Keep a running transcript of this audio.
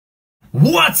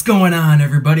What's going on,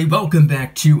 everybody? Welcome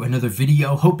back to another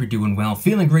video. Hope you're doing well,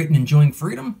 feeling great, and enjoying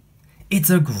freedom. It's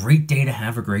a great day to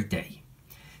have a great day.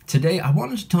 Today, I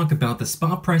wanted to talk about the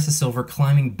spot price of silver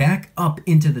climbing back up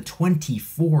into the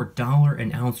 $24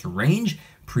 an ounce range,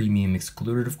 premium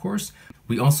excluded, of course.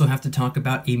 We also have to talk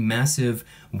about a massive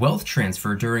wealth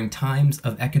transfer during times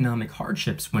of economic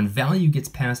hardships when value gets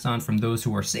passed on from those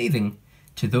who are saving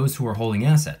to those who are holding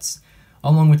assets,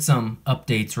 along with some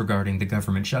updates regarding the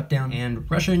government shutdown and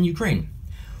Russia and Ukraine.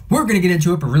 We're going to get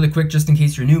into it, but really quick, just in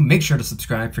case you're new, make sure to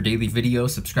subscribe for daily videos,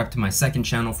 subscribe to my second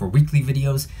channel for weekly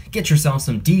videos, get yourself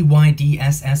some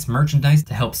DYDSS merchandise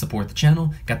to help support the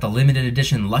channel, got the limited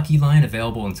edition Lucky line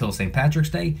available until St.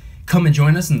 Patrick's Day. Come and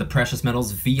join us in the Precious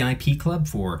Metals VIP Club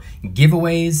for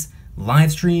giveaways,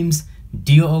 live streams,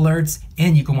 deal alerts,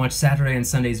 and you can watch Saturday and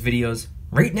Sunday's videos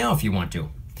right now if you want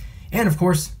to. And of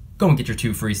course, go and get your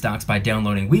 2 free stocks by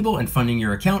downloading Webull and funding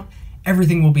your account.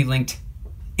 Everything will be linked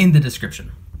in the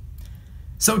description.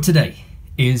 So today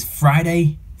is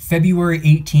Friday, February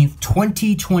 18th,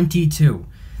 2022.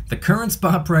 The current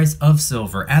spot price of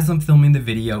silver, as I'm filming the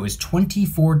video, is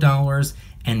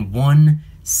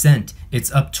 $24.01.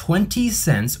 It's up 20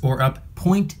 cents, or up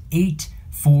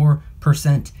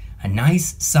 0.84%. A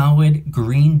nice, solid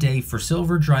green day for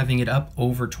silver, driving it up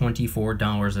over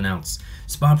 $24 an ounce.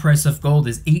 Spot price of gold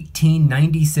is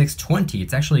 $18.9620.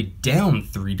 It's actually down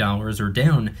 $3, or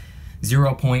down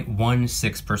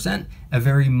 0.16%. A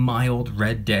very mild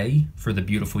red day for the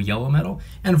beautiful yellow metal.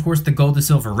 And of course, the gold to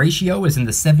silver ratio is in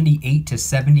the 78 to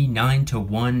 79 to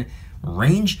 1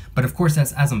 range, but of course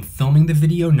that's as I'm filming the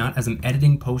video, not as I'm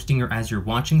editing, posting, or as you're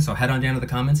watching. So head on down to the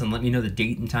comments and let me know the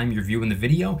date and time you're viewing the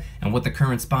video and what the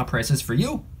current spot price is for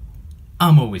you.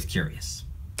 I'm always curious.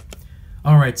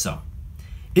 Alright, so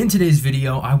in today's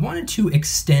video, I wanted to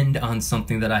extend on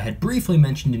something that I had briefly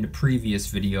mentioned in a previous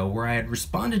video where I had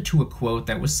responded to a quote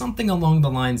that was something along the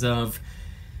lines of,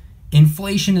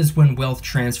 inflation is when wealth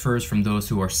transfers from those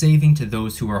who are saving to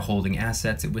those who are holding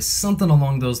assets. It was something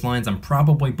along those lines. I'm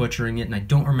probably butchering it, and I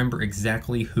don't remember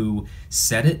exactly who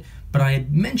said it, but I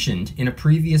had mentioned in a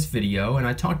previous video, and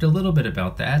I talked a little bit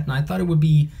about that, and I thought it would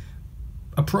be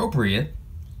appropriate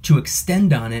to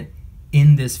extend on it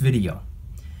in this video.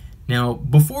 Now,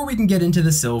 before we can get into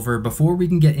the silver, before we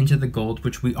can get into the gold,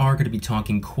 which we are going to be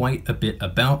talking quite a bit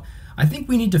about, I think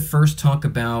we need to first talk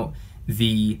about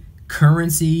the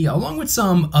currency, along with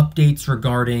some updates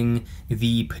regarding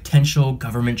the potential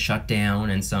government shutdown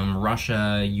and some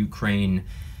Russia-Ukraine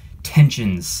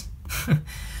tensions.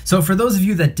 So for those of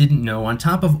you that didn't know, on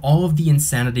top of all of the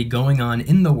insanity going on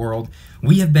in the world,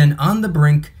 we have been on the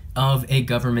brink of a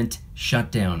government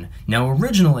shutdown. Now,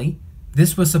 originally,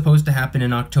 this was supposed to happen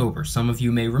in October. Some of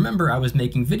you may remember I was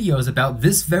making videos about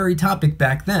this very topic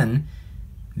back then.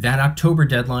 That October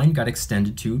deadline got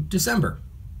extended to December.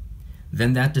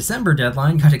 Then that December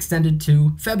deadline got extended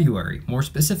to February, more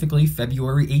specifically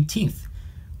February 18th,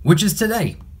 which is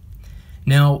today.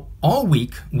 Now, all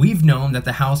week, we've known that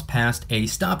the House passed a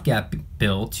stopgap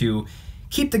bill to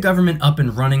keep the government up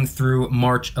and running through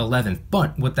March 11th.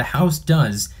 But what the House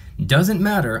does doesn't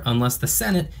matter unless the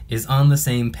Senate is on the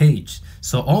same page.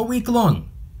 So all week long,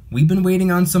 we've been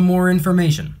waiting on some more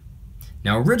information.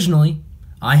 Now, originally,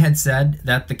 I had said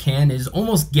that the can is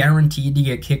almost guaranteed to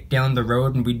get kicked down the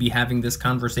road and we'd be having this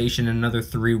conversation in another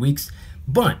 3 weeks,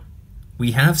 but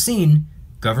we have seen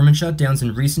government shutdowns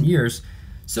in recent years,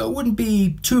 so it wouldn't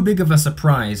be too big of a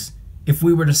surprise if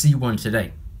we were to see one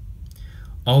today.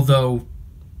 Although,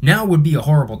 now would be a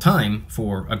horrible time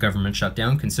for a government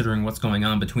shutdown considering what's going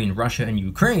on between Russia and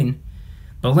Ukraine,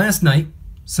 but last night,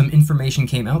 some information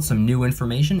came out, some new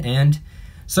information, and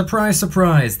surprise,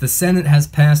 surprise, the Senate has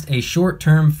passed a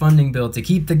short-term funding bill to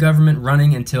keep the government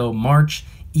running until March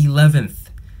 11th.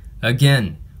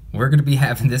 Again, we're going to be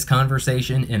having this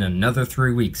conversation in another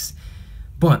 3 weeks.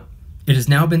 But it has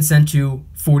now been sent to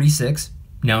 46,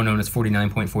 now known as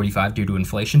 49.45 due to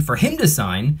inflation, for him to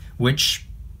sign, which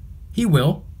he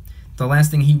will. The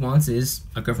last thing he wants is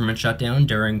a government shutdown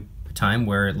during a time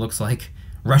where it looks like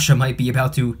Russia might be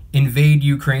about to invade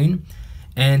Ukraine.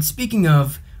 And speaking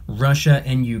of Russia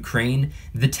and Ukraine,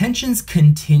 the tensions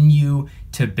continue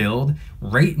to build.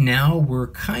 Right now, we're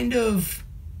kind of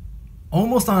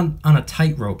almost on a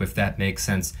tightrope, if that makes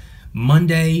sense.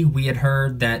 Monday, we had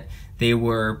heard that they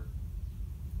were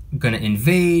going to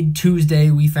invade.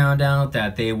 Tuesday, we found out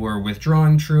that they were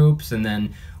withdrawing troops, and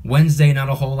then Wednesday, not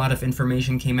a whole lot of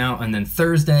information came out, and then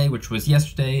Thursday, which was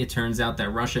yesterday, it turns out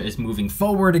that Russia is moving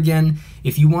forward again.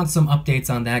 If you want some updates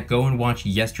on that, go and watch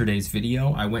yesterday's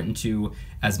video. I went into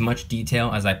as much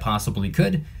detail as I possibly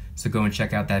could, so go and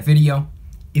check out that video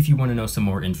if you want to know some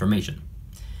more information.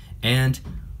 And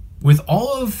with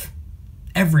all of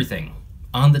everything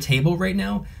on the table right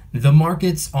now, the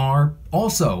markets are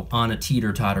also on a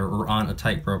teeter-totter or on a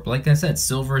tightrope. Like I said,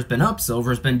 silver's been up,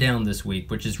 silver's been down this week,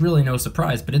 which is really no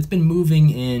surprise, but it's been moving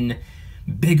in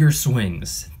bigger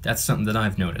swings. That's something that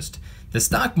I've noticed. The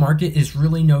stock market is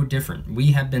really no different.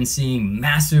 We have been seeing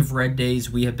massive red days,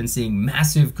 we have been seeing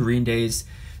massive green days.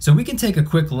 So we can take a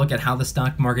quick look at how the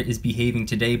stock market is behaving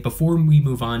today before we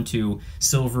move on to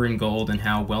silver and gold and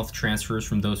how wealth transfers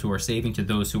from those who are saving to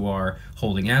those who are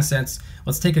holding assets.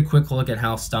 Let's take a quick look at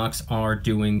how stocks are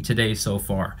doing today so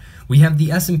far. We have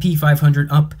the S&P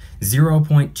 500 up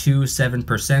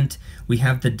 0.27%. We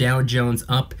have the Dow Jones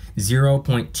up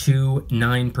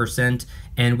 0.29%.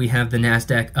 And we have the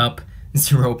NASDAQ up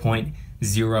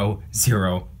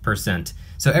 0.00%.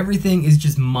 So everything is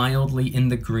just mildly in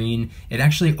the green. It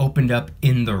actually opened up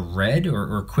in the red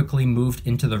or quickly moved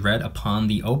into the red upon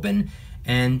the open.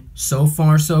 And so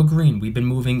far, so green. We've been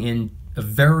moving in a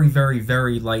very, very,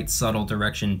 very light, subtle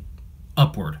direction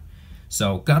upward.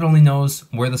 So God only knows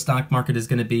where the stock market is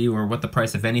going to be or what the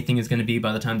price of anything is going to be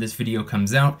by the time this video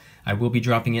comes out. I will be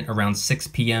dropping it around 6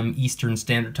 p.m. Eastern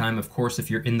Standard Time. Of course,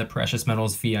 if you're in the Precious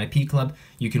Metals VIP Club,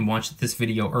 you can watch this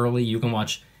video early. You can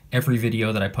watch every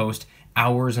video that I post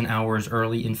hours and hours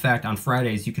early. In fact, on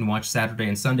Fridays, you can watch Saturday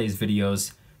and Sunday's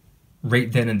videos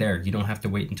right then and there. You don't have to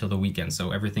wait until the weekend.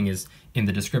 So everything is in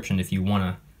the description if you want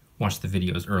to watch the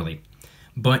videos early.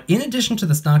 But in addition to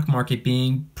the stock market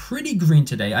being pretty green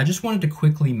today, I just wanted to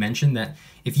quickly mention that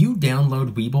if you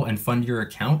download Webull and fund your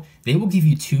account, they will give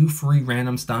you 2 free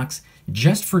random stocks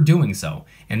just for doing so.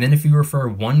 And then if you refer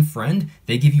 1 friend,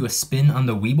 they give you a spin on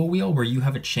the Webull wheel where you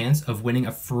have a chance of winning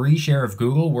a free share of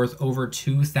Google worth over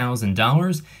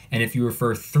 $2,000. And if you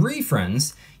refer 3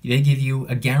 friends, they give you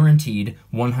a guaranteed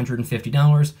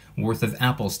 $150 worth of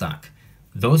Apple stock.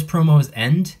 Those promos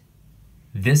end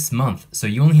this month, so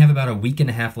you only have about a week and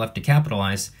a half left to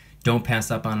capitalize. Don't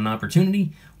pass up on an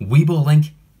opportunity. Webull link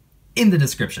in the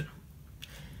description.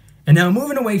 And now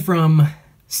moving away from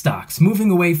stocks,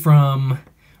 moving away from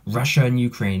Russia and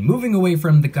Ukraine, moving away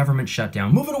from the government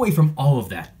shutdown, moving away from all of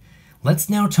that, let's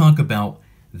now talk about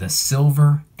the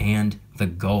silver and the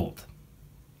gold.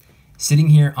 Sitting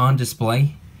here on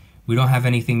display, we don't have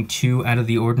anything too out of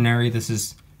the ordinary. This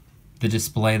is the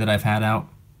display that I've had out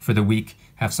for the week.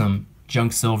 Have some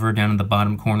junk silver down in the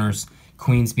bottom corners,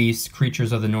 Queen's Beast,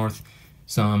 Creatures of the North,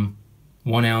 some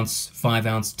 1 ounce, 5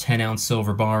 ounce, 10 ounce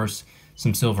silver bars,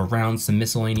 some silver rounds, some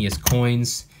miscellaneous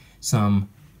coins, some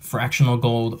fractional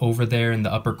gold over there in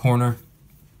the upper corner.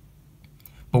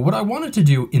 But what I wanted to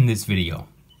do in this video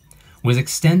was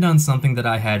extend on something that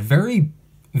I had very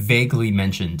vaguely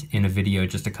mentioned in a video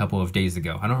just a couple of days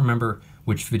ago. I don't remember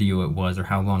which video it was or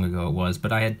how long ago it was,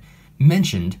 but I had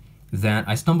mentioned that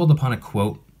I stumbled upon a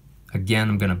quote. Again,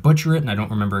 I'm going to butcher it, and I don't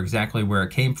remember exactly where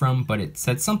it came from, but it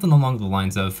said something along the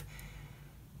lines of,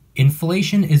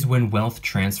 inflation is when wealth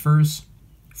transfers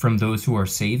from those who are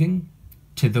saving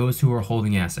to those who are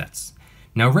holding assets.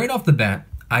 Now, right off the bat,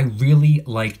 I really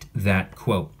liked that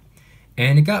quote,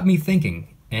 and it got me thinking.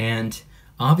 And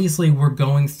obviously, we're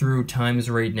going through times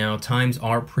right now. Times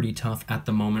are pretty tough at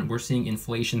the moment. We're seeing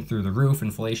inflation through the roof.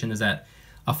 Inflation is at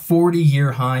a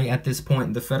 40-year high at this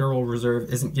point. The Federal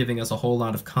Reserve isn't giving us a whole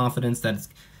lot of confidence that it's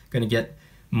going to get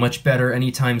much better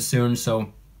anytime soon.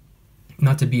 So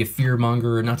not to be a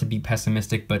fearmonger or not to be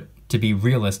pessimistic, but to be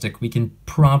realistic, we can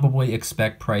probably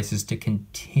expect prices to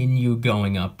continue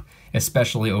going up,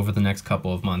 especially over the next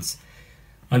couple of months.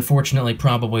 Unfortunately,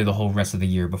 probably the whole rest of the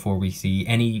year before we see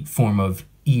any form of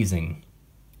easing,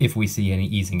 if we see any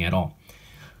easing at all.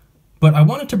 But I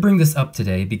wanted to bring this up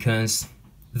today because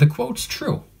the quote's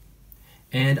true,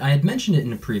 and I had mentioned it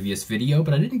in a previous video,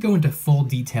 but I didn't go into full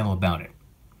detail about it.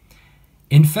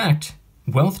 In fact,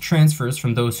 wealth transfers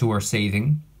from those who are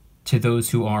saving to those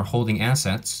who are holding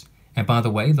assets, and by the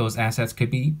way, those assets could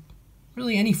be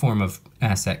really any form of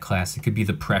asset class. It could be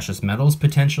the precious metals,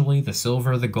 potentially, the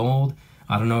silver, the gold.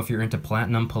 I don't know if you're into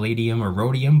platinum, palladium, or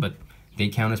rhodium, but they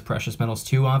count as precious metals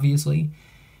too, obviously.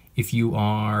 If you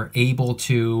are able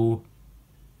to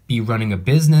be running a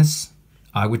business,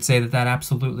 I would say that that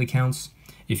absolutely counts.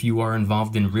 If you are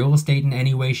involved in real estate in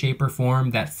any way, shape, or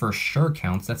form, that for sure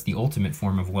counts. That's the ultimate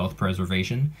form of wealth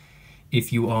preservation.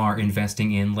 If you are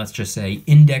investing in, let's just say,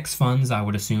 index funds, I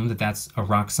would assume that that's a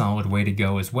rock-solid way to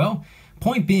go as well.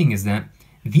 Point being is that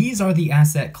these are the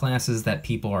asset classes that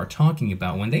people are talking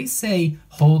about. When they say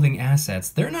holding assets,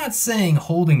 they're not saying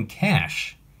holding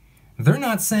cash. They're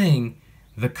not saying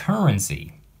the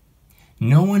currency.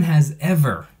 No one has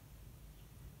ever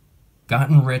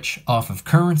gotten rich off of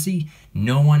currency.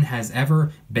 No one has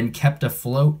ever been kept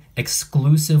afloat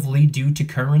exclusively due to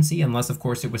currency, unless, of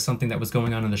course, it was something that was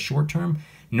going on in the short term.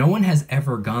 No one has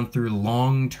ever gone through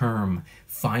long-term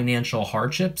financial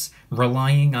hardships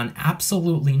relying on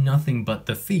absolutely nothing but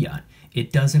the fiat.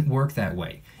 It doesn't work that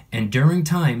way. And during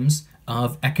times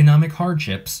of economic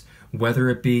hardships, whether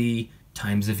it be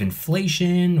times of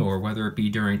inflation or whether it be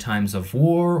during times of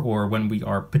war or when we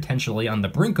are potentially on the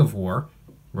brink of war,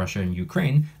 Russia and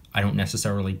Ukraine, I don't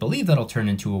necessarily believe that'll turn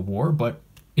into a war, but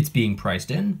it's being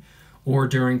priced in. Or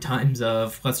during times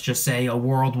of, let's just say, a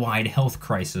worldwide health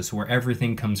crisis where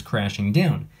everything comes crashing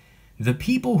down. The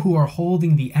people who are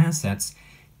holding the assets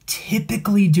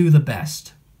typically do the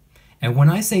best. And when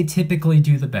I say typically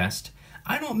do the best,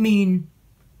 I don't mean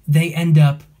they end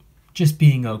up just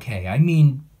being okay. I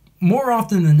mean, more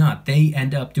often than not, they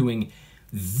end up doing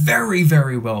very,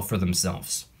 very well for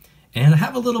themselves. And I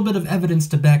have a little bit of evidence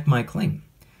to back my claim.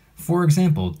 For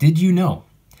example, did you know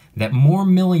that more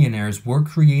millionaires were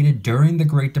created during the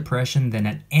Great Depression than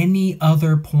at any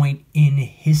other point in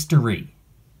history?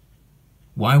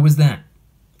 Why was that?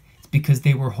 It's because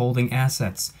they were holding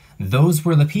assets. Those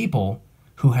were the people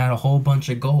who had a whole bunch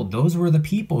of gold. Those were the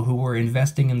people who were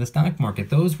investing in the stock market.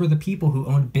 Those were the people who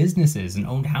owned businesses and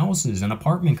owned houses and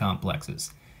apartment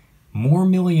complexes. More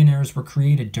millionaires were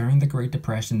created during the Great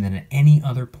Depression than at any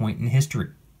other point in history.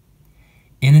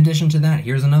 In addition to that,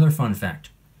 here's another fun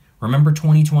fact. Remember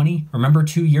 2020? Remember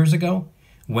 2 years ago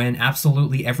when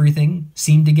absolutely everything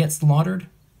seemed to get slaughtered?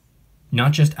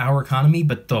 Not just our economy,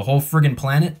 but the whole friggin'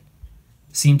 planet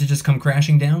seemed to just come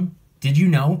crashing down? Did you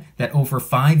know that over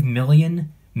 5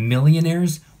 million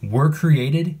millionaires were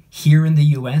created here in the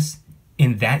US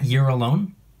in that year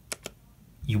alone?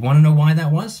 You want to know why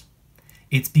that was?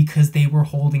 It's because they were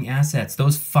holding assets.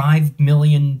 Those 5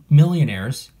 million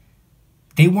millionaires,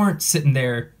 they weren't sitting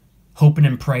there hoping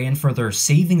and praying for their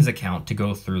savings account to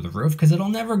go through the roof, because it'll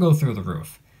never go through the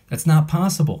roof. That's not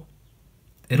possible.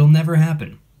 It'll never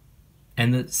happen.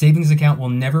 And the savings account will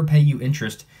never pay you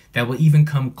interest that will even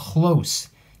come close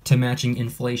to matching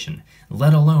inflation,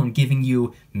 let alone giving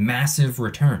you massive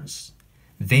returns.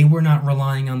 They were not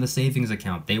relying on the savings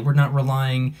account. They were not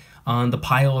relying on the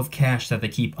pile of cash that they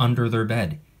keep under their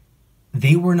bed.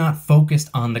 They were not focused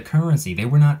on the currency. They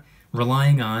were not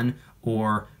relying on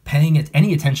or paying it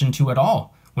any attention to at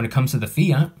all when it comes to the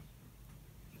fiat.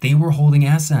 They were holding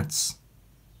assets.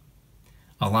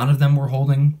 A lot of them were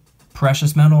holding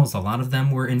precious metals. A lot of them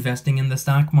were investing in the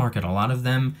stock market. A lot of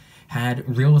them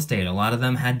had real estate. A lot of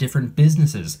them had different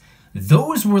businesses.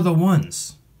 Those were the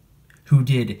ones who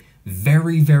did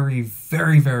very, very,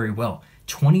 very, very well.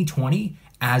 2020,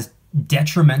 as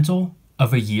detrimental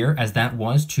of a year as that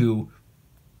was to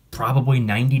probably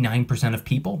 99% of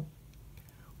people,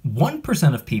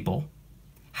 1% of people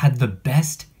had the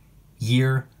best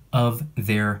year of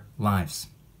their lives.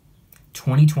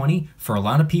 2020, for a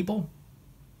lot of people,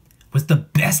 was the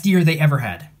best year they ever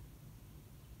had.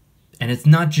 And it's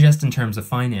not just in terms of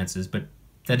finances, but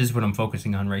that is what I'm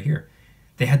focusing on right here.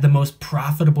 They had the most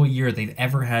profitable year they've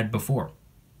ever had before.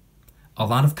 A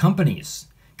lot of companies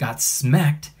got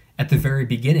smacked at the very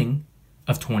beginning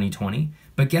of 2020,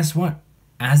 but guess what?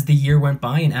 As the year went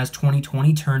by and as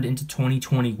 2020 turned into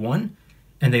 2021,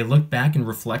 and they looked back and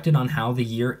reflected on how the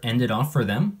year ended off for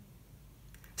them,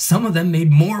 some of them made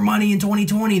more money in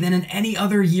 2020 than in any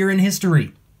other year in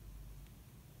history.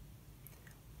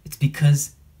 It's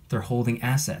because they're holding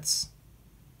assets.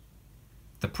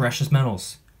 The precious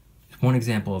metals is one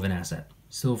example of an asset.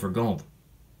 Silver, gold.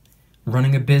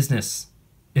 Running a business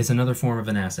is another form of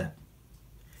an asset.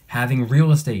 Having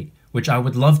real estate, which I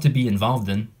would love to be involved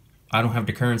in. I don't have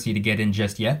the currency to get in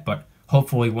just yet, but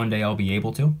hopefully one day I'll be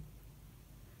able to.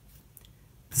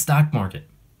 The stock market.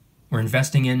 We're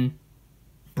investing in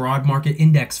broad market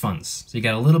index funds. So you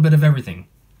got a little bit of everything.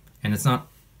 And it's not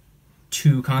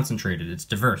too concentrated. It's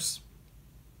diverse.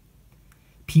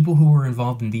 People who were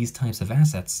involved in these types of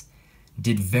assets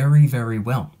did very, very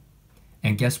well.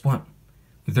 And guess what?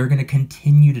 They're going to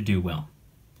continue to do well.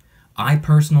 I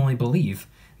personally believe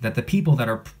that the people that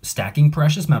are stacking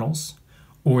precious metals,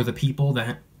 or the people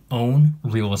that own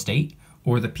real estate,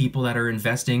 or the people that are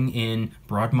investing in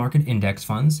broad market index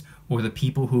funds, or the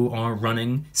people who are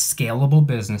running scalable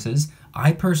businesses,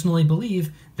 I personally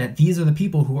believe that these are the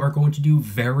people who are going to do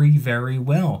very, very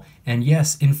well. And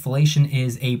yes, inflation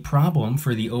is a problem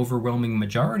for the overwhelming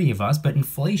majority of us, but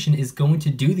inflation is going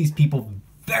to do these people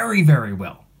very, very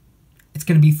well. It's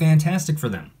going to be fantastic for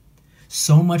them.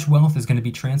 So much wealth is going to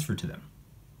be transferred to them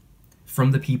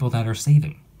from the people that are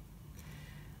saving.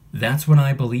 That's what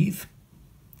I believe.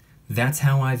 That's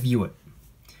how I view it.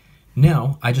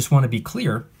 Now, I just want to be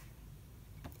clear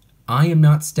I am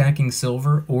not stacking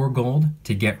silver or gold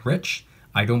to get rich.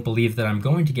 I don't believe that I'm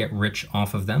going to get rich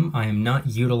off of them. I am not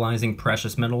utilizing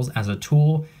precious metals as a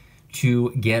tool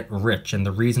to get rich. And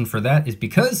the reason for that is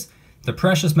because the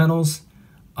precious metals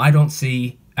I don't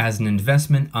see as an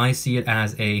investment. I see it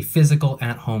as a physical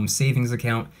at-home savings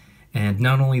account. And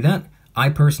not only that, I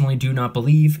personally do not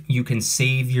believe you can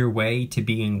save your way to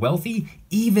being wealthy,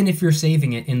 even if you're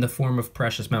saving it in the form of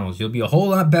precious metals. You'll be a whole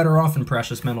lot better off in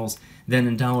precious metals than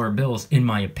in dollar bills, in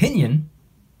my opinion.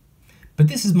 But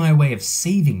this is my way of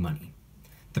saving money.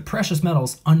 The precious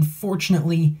metals,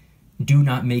 unfortunately, do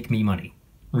not make me money.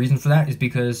 Reason for that is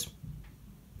because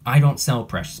I don't sell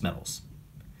precious metals.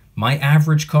 My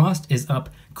average cost is up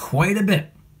quite a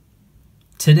bit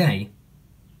today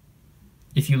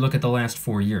if you look at the last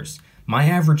 4 years. My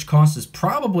average cost is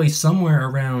probably somewhere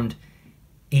around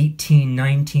 $18,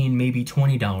 $19, maybe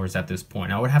 $20 at this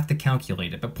point. I would have to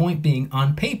calculate it. But point being,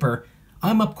 on paper,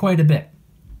 I'm up quite a bit.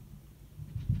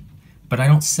 But I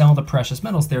don't sell the precious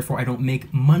metals, therefore I don't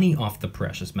make money off the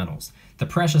precious metals. The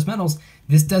precious metals,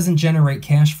 this doesn't generate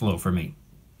cash flow for me.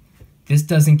 This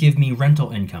doesn't give me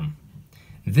rental income.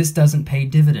 This doesn't pay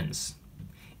dividends.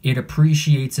 It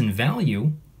appreciates in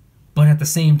value, but at the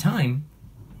same time,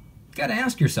 you gotta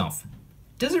ask yourself,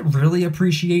 does it really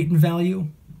appreciate in value?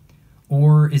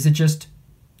 Or is it just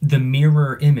the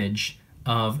mirror image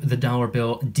of the dollar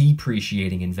bill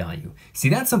depreciating in value? See,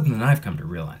 that's something that I've come to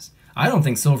realize. I don't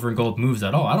think silver and gold moves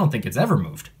at all. I don't think it's ever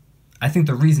moved. I think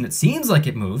the reason it seems like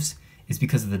it moves is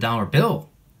because of the dollar bill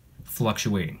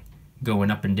fluctuating,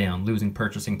 going up and down, losing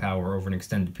purchasing power over an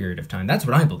extended period of time. That's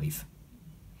what I believe.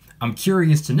 I'm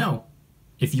curious to know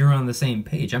if you're on the same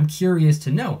page. I'm curious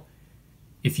to know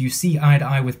if you see eye to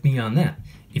eye with me on that.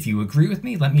 If you agree with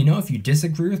me, let me know. If you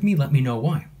disagree with me, let me know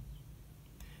why.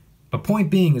 But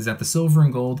point being is that the silver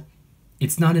and gold,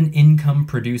 it's not an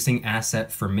income-producing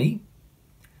asset for me.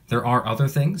 There are other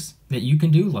things that you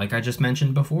can do, like I just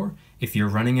mentioned before. If you're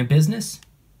running a business,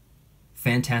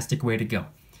 fantastic way to go.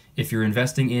 If you're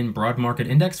investing in broad market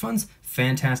index funds,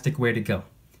 fantastic way to go.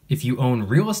 If you own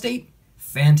real estate,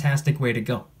 fantastic way to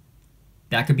go.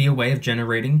 That could be a way of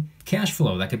generating cash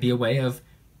flow. That could be a way of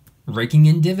raking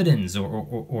in dividends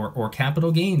or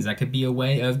capital gains. That could be a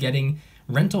way of getting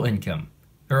rental income.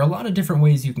 There are a lot of different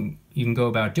ways you can go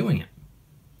about doing it.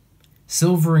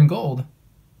 Silver and gold,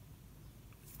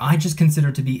 I just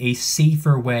consider to be a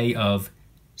safer way of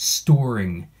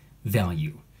storing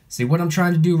value. See, what I'm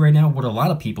trying to do right now, what a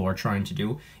lot of people are trying to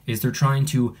do, is they're trying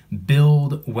to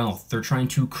build wealth. They're trying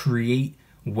to create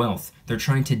wealth. They're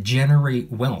trying to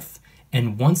generate wealth.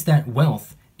 And once that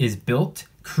wealth is built,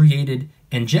 created,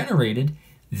 and generated,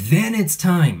 then it's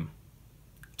time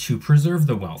to preserve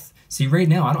the wealth. See, right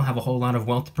now, I don't have a whole lot of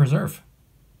wealth to preserve.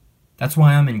 That's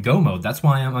why I'm in go mode. That's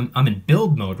why I'm in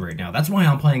build mode right now. That's why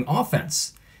I'm playing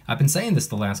offense. I've been saying this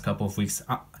the last couple of weeks.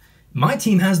 My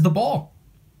team has the ball.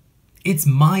 It's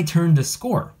my turn to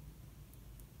score.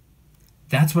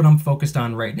 That's what I'm focused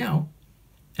on right now.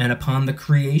 And upon the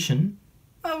creation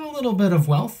of a little bit of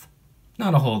wealth,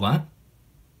 not a whole lot,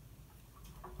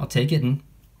 I'll take it and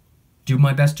do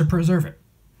my best to preserve it.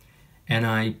 And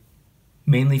I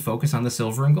mainly focus on the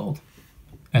silver and gold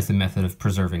as the method of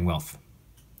preserving wealth.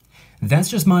 That's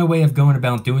just my way of going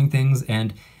about doing things,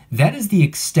 and that is the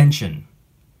extension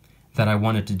that I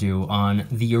wanted to do on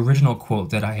the original quote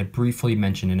that I had briefly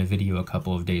mentioned in a video a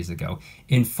couple of days ago.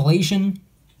 Inflation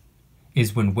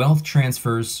is when wealth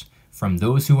transfers from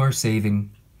those who are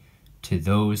saving to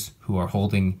those who are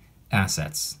holding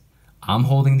assets. I'm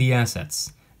holding the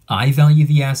assets. I value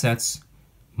the assets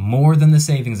more than the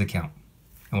savings account.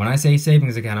 And when I say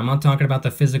savings account, I'm not talking about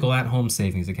the physical at-home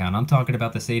savings account. I'm talking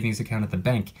about the savings account at the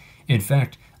bank. In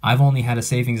fact, I've only had a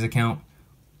savings account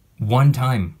one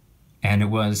time, and it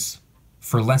was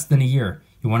for less than a year.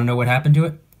 You want to know what happened to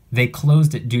it? They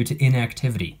closed it due to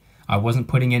inactivity. I wasn't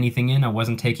putting anything in. I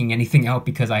wasn't taking anything out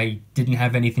because I didn't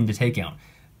have anything to take out.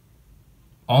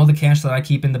 All the cash that I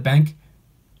keep in the bank,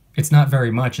 it's not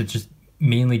very much. It's just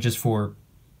mainly just for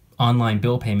online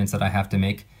bill payments that I have to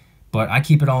make, but I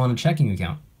keep it all in a checking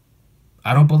account.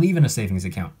 I don't believe in a savings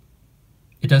account.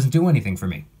 It doesn't do anything for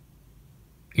me.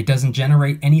 It doesn't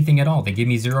generate anything at all. They give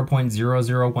me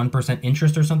 0.001%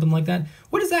 interest or something like that.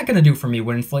 What is that going to do for me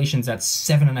when inflation's at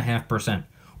 7.5%?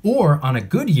 Or on a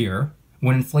good year,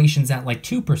 when inflation's at like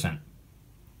 2%?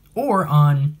 Or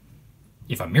on,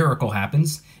 if a miracle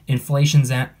happens, inflation's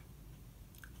at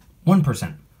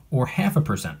 1% or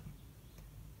 0.5%.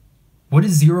 What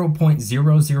is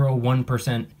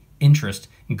 0.001% interest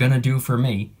gonna do for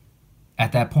me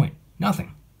at that point?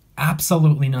 Nothing.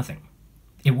 Absolutely nothing.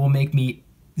 It will make me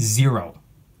zero.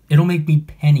 It'll make me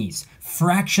pennies,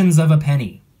 fractions of a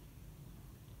penny.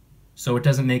 So it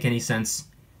doesn't make any sense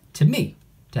to me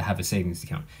to have a savings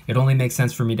account. It only makes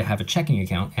sense for me to have a checking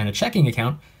account, and a checking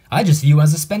account I just view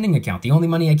as a spending account. The only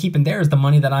money I keep in there is the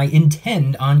money that I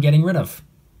intend on getting rid of.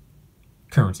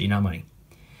 Currency, not money.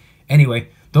 Anyway,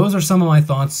 those are some of my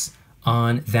thoughts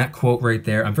on that quote right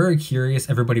there. I'm very curious,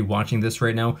 everybody watching this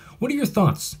right now, what are your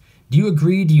thoughts? Do you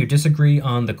agree? Do you disagree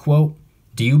on the quote?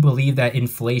 Do you believe that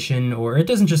inflation, or it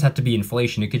doesn't just have to be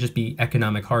inflation, it could just be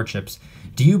economic hardships.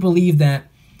 Do you believe that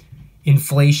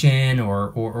inflation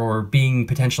or being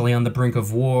potentially on the brink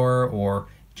of war or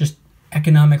just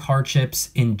economic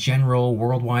hardships in general,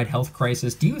 worldwide health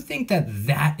crisis, do you think that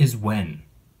that is when,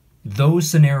 those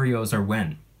scenarios are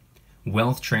when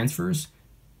wealth transfers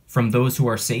from those who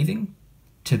are saving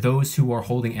to those who are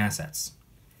holding assets?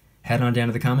 Head on down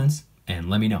to the comments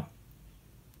and let me know.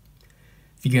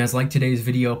 If you guys like today's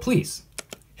video, please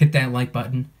hit that like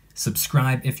button,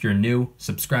 subscribe if you're new,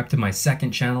 subscribe to my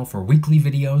second channel for weekly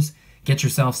videos, get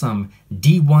yourself some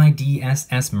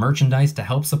DYDSS merchandise to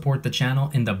help support the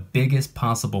channel in the biggest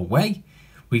possible way.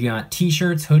 We got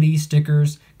t-shirts, hoodies,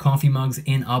 stickers, coffee mugs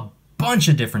in a bunch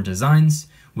of different designs.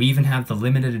 We even have the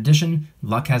limited edition,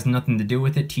 luck has nothing to do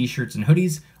with it, t-shirts and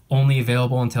hoodies, only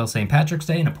available until St. Patrick's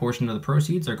Day, and a portion of the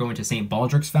proceeds are going to St.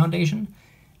 Baldrick's Foundation.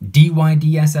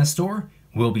 DYDSS store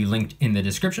will be linked in the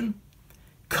description.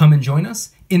 Come and join us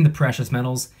in the Precious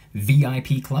Metals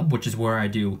VIP Club, which is where I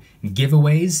do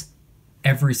giveaways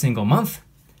every single month,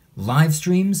 live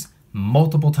streams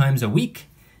multiple times a week,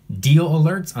 deal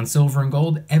alerts on silver and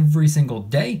gold every single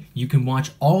day. You can watch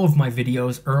all of my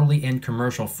videos early and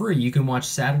commercial free. You can watch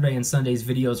Saturday and Sunday's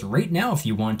videos right now if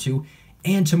you want to.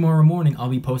 And tomorrow morning, I'll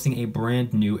be posting a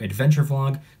brand new adventure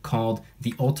vlog called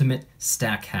The Ultimate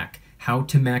Stack Hack, how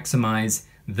to maximize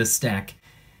the stack.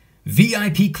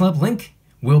 VIP Club link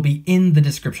will be in the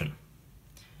description.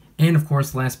 And of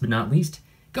course, last but not least,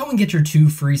 go and get your 2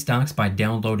 free stocks by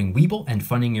downloading Webull and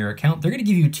funding your account. They're going to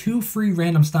give you 2 free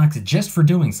random stocks just for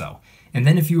doing so. And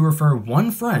then if you refer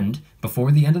one friend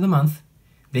before the end of the month,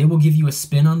 they will give you a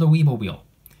spin on the Webull wheel,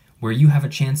 where you have a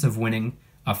chance of winning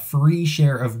a free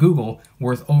share of Google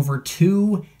worth over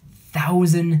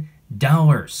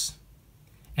 $2,000.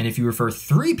 And if you refer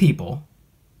 3 people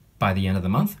by the end of the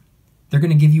month, they're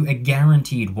going to give you a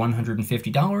guaranteed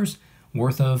 $150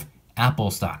 worth of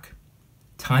Apple stock.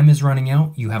 Time is running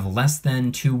out. You have less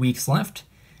than 2 weeks left.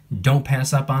 Don't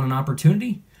pass up on an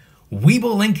opportunity.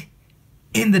 Webull link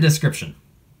in the description.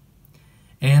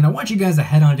 And I want you guys to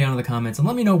head on down to the comments and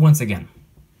let me know once again.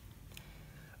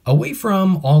 Away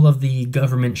from all of the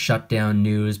government shutdown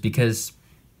news, because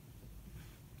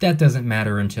that doesn't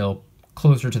matter until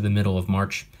closer to the middle of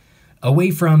March.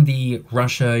 Away from the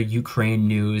Russia-Ukraine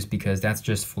news, because that's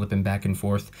just flipping back and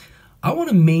forth, I want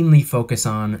to mainly focus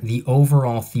on the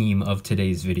overall theme of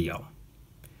today's video.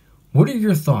 What are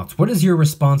your thoughts? What is your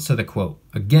response to the quote?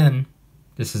 Again,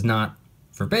 this is not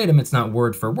verbatim, it's not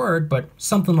word for word, but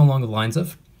something along the lines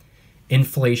of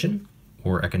inflation,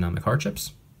 or economic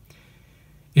hardships,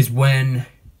 is when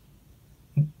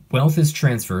wealth is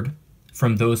transferred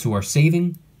from those who are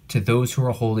saving to those who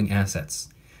are holding assets.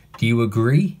 Do you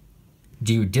agree?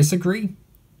 Do you disagree?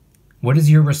 What is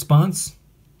your response?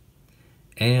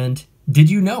 And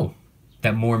did you know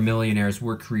that more millionaires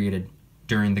were created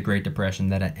during the Great Depression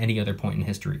than at any other point in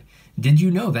history? Did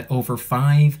you know that over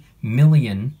 5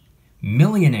 million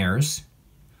millionaires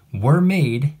were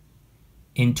made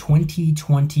in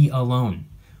 2020 alone,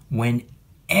 when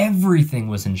everything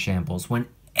was in shambles, when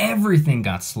everything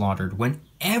got slaughtered, when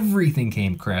everything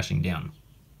came crashing down?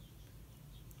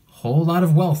 A whole lot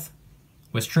of wealth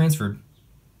was transferred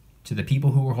to the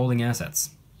people who were holding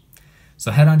assets. So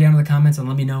head on down to the comments and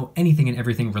let me know anything and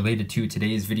everything related to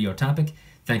today's video topic.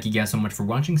 Thank you guys so much for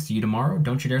watching. See you tomorrow.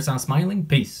 Don't you dare stop smiling.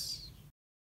 Peace.